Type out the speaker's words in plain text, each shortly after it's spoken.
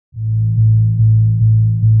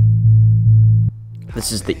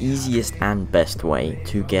This is the easiest and best way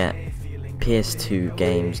to get PS2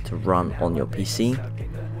 games to run on your PC.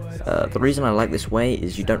 The reason I like this way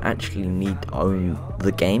is you don't actually need to own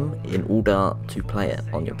the game in order to play it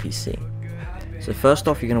on your PC. So first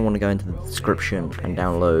off, you're going to want to go into the description and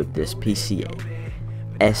download this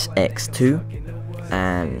PCSX2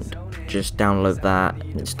 and just download that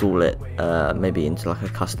and install it maybe into like a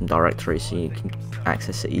custom directory so you can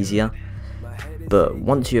access it easier. But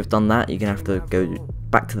once you have done that, you're going to have to go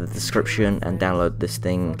back to the description and download this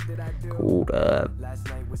thing called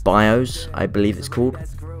BIOS, I believe it's called.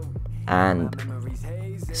 And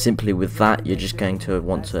simply with that, you're just going to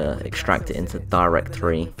want to extract it into the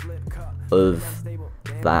directory of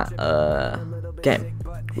that game,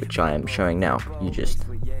 which I am showing now. You just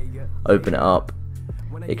open it up,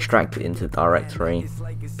 extract it into the directory,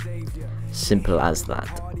 simple as that.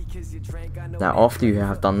 Now after you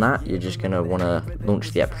have done that, you're just going to want to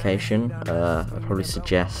launch the application. I'd probably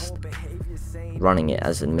suggest running it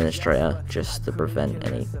as administrator just to prevent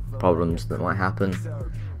any problems that might happen.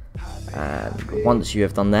 And once you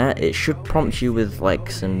have done that, it should prompt you with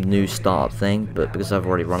like some new startup thing, but because I've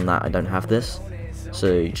already run that, I don't have this.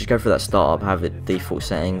 So you just go for that startup, have it default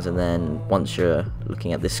settings, and then once you're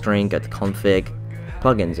looking at this screen, go to config,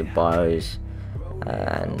 plugins and BIOS,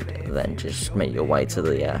 and then just make your way to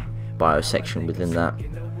the BIOS section within that.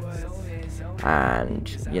 And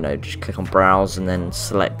just click on browse and then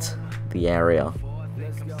select the area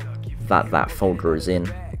that folder is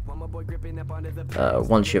in.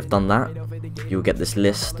 Once you've done that, you'll get this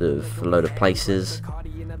list of a load of places.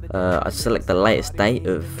 I select the latest date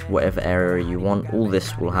of whatever area you want. All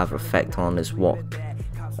this will have effect on is what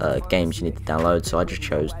games you need to download, so I just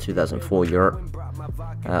chose 2004 Europe.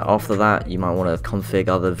 After that, you might want to configure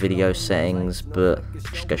other video settings, but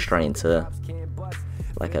just go straight into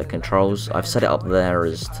like controls. I've set it up there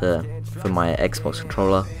as for my Xbox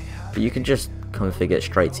controller, but you can just configure it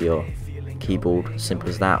straight to your keyboard, simple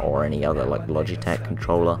as that, or any other like Logitech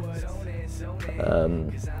controller.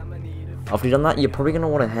 After you've done that, you're probably going to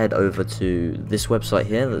want to head over to this website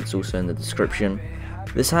here that's also in the description.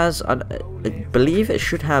 This has, I believe it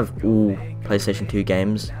should have all PlayStation 2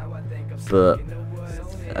 games, but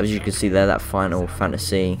as you can see there, that Final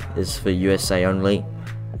Fantasy is for USA only.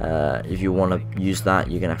 If you want to use that,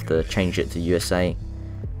 you're going to have to change it to USA,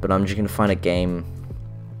 but I'm just going to find a game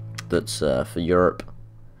that's for Europe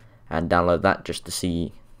and download that just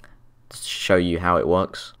to show you how it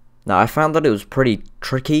works. Now I found that it was pretty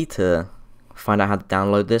tricky to find out how to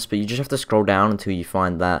download this, but you just have to scroll down until you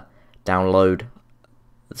find that download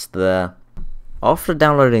that's there. After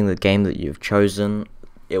downloading the game that you've chosen,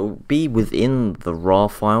 it will be within the RAR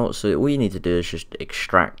file, so all you need to do is just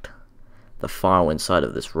extract the file inside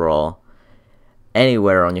of this RAR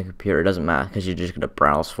anywhere on your computer. It doesn't matter because you're just going to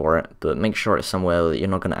browse for it, but make sure it's somewhere that you're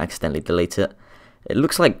not going to accidentally delete it. It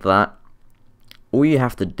looks like that. All you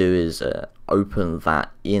have to do is open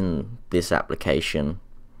that in this application.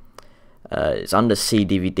 It's under C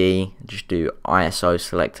DVD. Just do ISO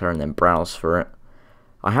selector and then browse for it.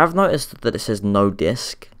 I have noticed that it says no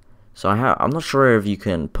disk, so I'm not sure if you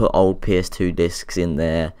can put old PS2 discs in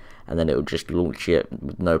there and then it will just launch it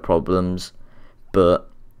with no problems.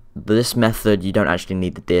 But this method, you don't actually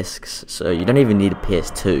need the discs, so you don't even need a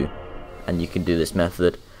PS2, and you can do this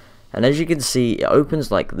method. And as you can see, it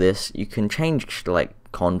opens like this. You can change like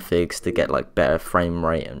configs to get like better frame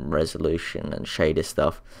rate and resolution and shader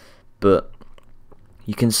stuff. But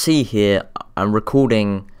you can see here, I'm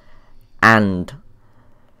recording and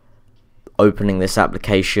opening this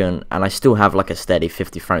application, and I still have like a steady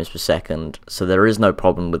 50 frames per second. So there is no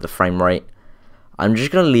problem with the frame rate. I'm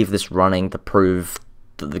just going to leave this running to prove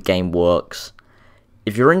that the game works.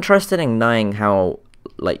 If you're interested in knowing how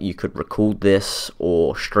like you could record this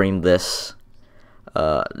or stream this,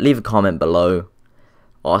 leave a comment below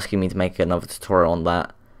asking me to make another tutorial on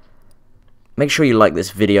that. Make sure you like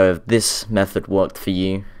this video if this method worked for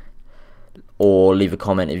you, or leave a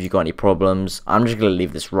comment if you got any problems. I'm just going to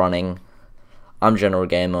leave this running. I'm General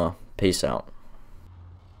Gamer. Peace out.